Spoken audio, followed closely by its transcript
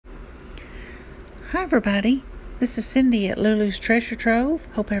Hi everybody, this is Cindy at Lulu's Treasure Trove.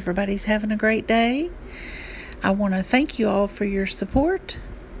 Hope everybody's having a great day. I want to thank you all for your support.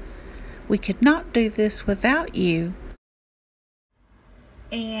 We could not do this without you.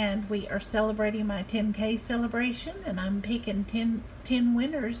 And we are celebrating my 10K celebration, and I'm picking 10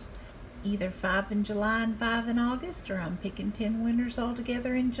 winners, either 5 in July and 5 in August, or I'm picking 10 winners all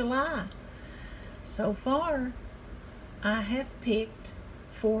together in July. So far, I have picked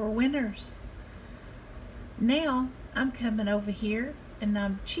 4 winners. Now I'm coming over here and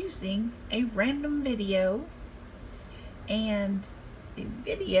I'm choosing a random video, and the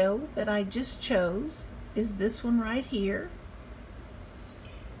video that I just chose is this one right here,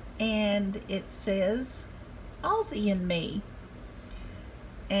 and it says Aussie and Me,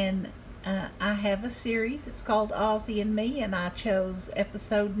 and I have a series. It's called Aussie and Me, and I chose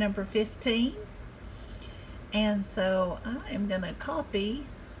episode number 15, and so I am gonna copy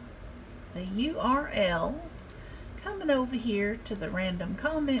the URL, coming over here to the random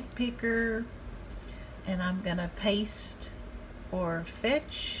comment picker, and I'm gonna paste or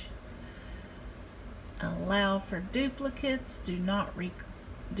fetch, allow for duplicates, do not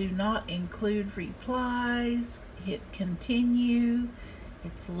include replies, hit continue.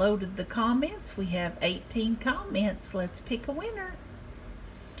 It's loaded the comments. We have 18 comments. Let's pick a winner.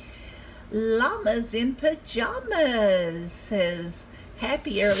 Llamas in Pajamas says,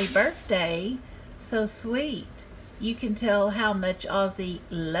 happy early birthday, so sweet. You can tell how much Aussie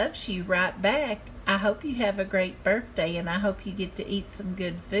loves you right back. I hope you have a great birthday, and I hope you get to eat some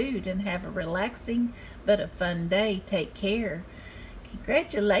good food and have a relaxing but a fun day. Take care.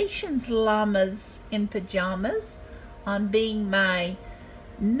 Congratulations, Llamas in Pajamas, on being my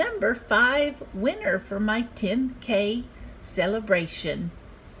number 5 winner for my 10K celebration.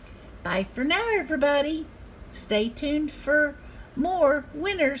 Bye for now, everybody. Stay tuned for more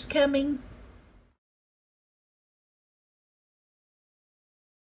winners coming.